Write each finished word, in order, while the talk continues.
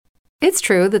It's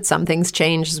true that some things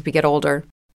change as we get older.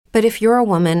 But if you're a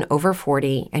woman over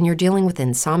 40 and you're dealing with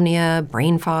insomnia,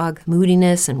 brain fog,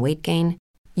 moodiness, and weight gain,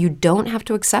 you don't have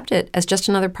to accept it as just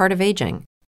another part of aging.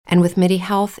 And with MIDI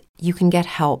Health, you can get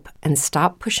help and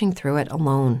stop pushing through it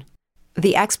alone.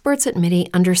 The experts at MIDI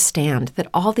understand that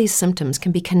all these symptoms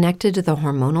can be connected to the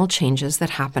hormonal changes that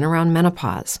happen around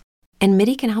menopause, and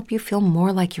MIDI can help you feel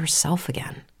more like yourself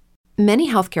again.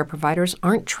 Many healthcare providers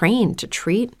aren't trained to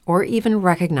treat or even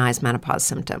recognize menopause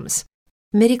symptoms.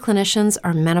 MIDI clinicians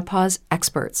are menopause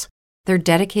experts. They're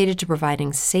dedicated to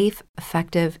providing safe,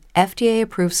 effective,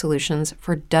 FDA-approved solutions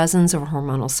for dozens of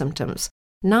hormonal symptoms,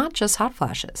 not just hot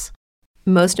flashes.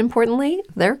 Most importantly,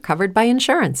 they're covered by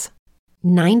insurance.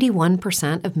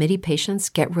 91% of MIDI patients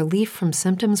get relief from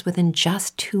symptoms within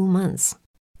just 2 months.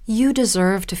 You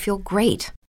deserve to feel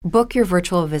great. Book your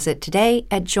virtual visit today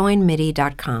at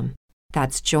joinmidi.com.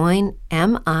 That's joinmidi.com.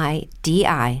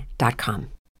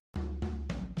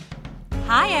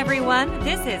 Hi, everyone.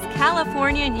 This is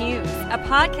California News, a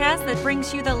podcast that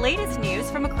brings you the latest news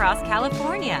from across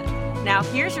California. Now,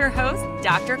 here's your host,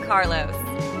 Dr. Carlos.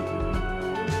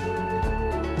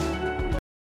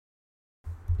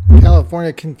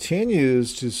 California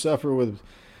continues to suffer with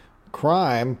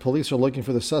crime. Police are looking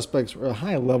for the suspects for a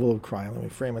high level of crime. Let me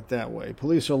frame it that way.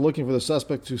 Police are looking for the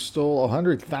suspect who stole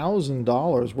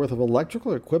 $100,000 worth of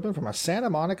electrical equipment from a Santa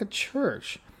Monica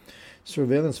church.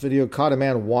 Surveillance video caught a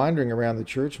man wandering around the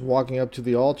church and walking up to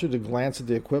the altar to glance at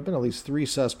the equipment. At least 3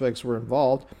 suspects were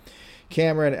involved.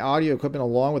 Camera and audio equipment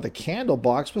along with a candle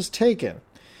box was taken.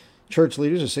 Church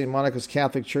leaders of St. Monica's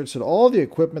Catholic Church said all the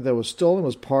equipment that was stolen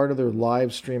was part of their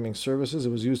live streaming services. It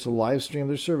was used to live stream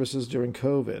their services during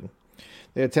COVID.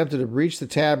 They attempted to breach the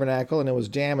tabernacle and it was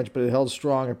damaged, but it held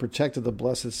strong and protected the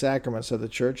Blessed Sacrament, said the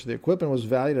church. The equipment was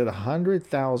valued at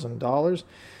 $100,000.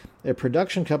 A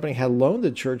production company had loaned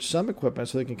the church some equipment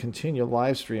so they can continue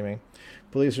live streaming.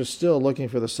 Police are still looking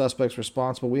for the suspects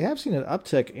responsible. We have seen an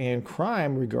uptick in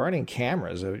crime regarding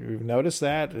cameras. We've noticed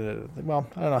that. Well,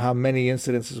 I don't know how many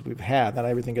incidences we've had. Not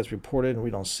everything gets reported and we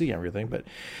don't see everything. But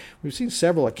we've seen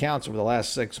several accounts over the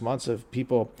last 6 months of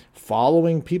people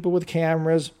following people with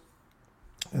cameras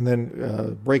and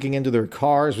then breaking into their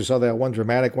cars. We saw that one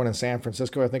dramatic one in San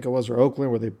Francisco, I think it was, or Oakland,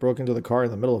 where they broke into the car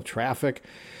in the middle of traffic.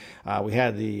 We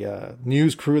had the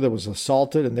news crew that was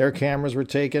assaulted and their cameras were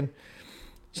taken.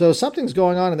 So something's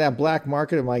going on in that black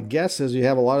market, and my guess is you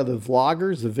have a lot of the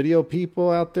vloggers, the video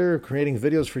people out there creating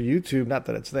videos for YouTube. Not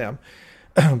that it's them,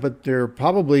 but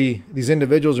these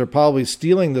individuals are probably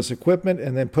stealing this equipment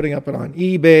and then putting up it on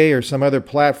eBay or some other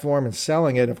platform and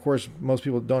selling it. Of course, most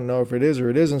people don't know if it is or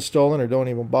it isn't stolen or don't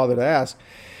even bother to ask.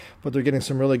 But they're getting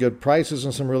some really good prices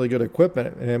and some really good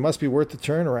equipment, and it must be worth the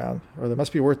turnaround, or it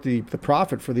must be worth the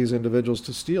profit for these individuals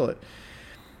to steal it.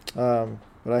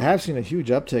 But I have seen a huge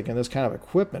uptick in this kind of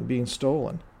equipment being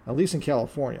stolen, at least in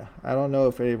California. I don't know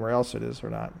if anywhere else it is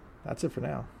or not. That's it for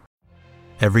now.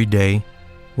 Every day,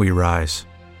 we rise,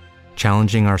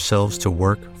 challenging ourselves to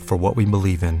work for what we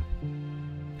believe in.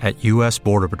 At U.S.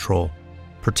 Border Patrol,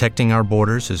 protecting our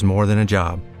borders is more than a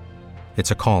job. It's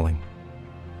a calling.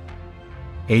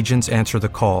 Agents answer the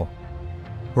call,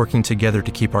 working together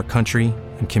to keep our country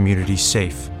and communities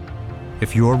safe.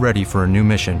 If you're ready for a new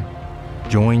mission,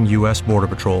 join U.S. Border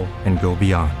Patrol and go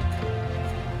beyond.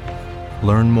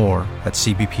 Learn more at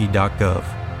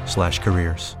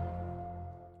cbp.gov/careers.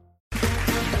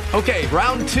 Okay,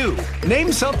 round 2.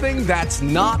 Name something that's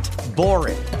not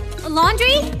boring. A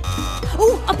laundry?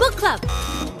 Ooh, a book club.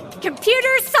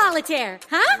 Computer solitaire,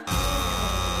 huh?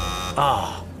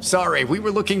 Ah, sorry, we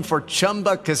were looking for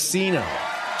Chumba Casino.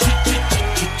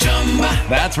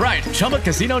 That's right,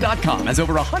 ChumbaCasino.com has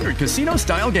over 100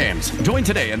 casino-style games. Join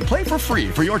today and play for free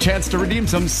for your chance to redeem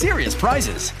some serious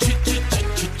prizes.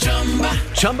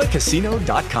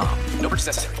 ChumbaCasino.com. No purchase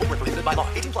necessary. Void where prohibited by law.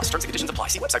 18+. Terms and conditions apply.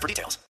 See website for details.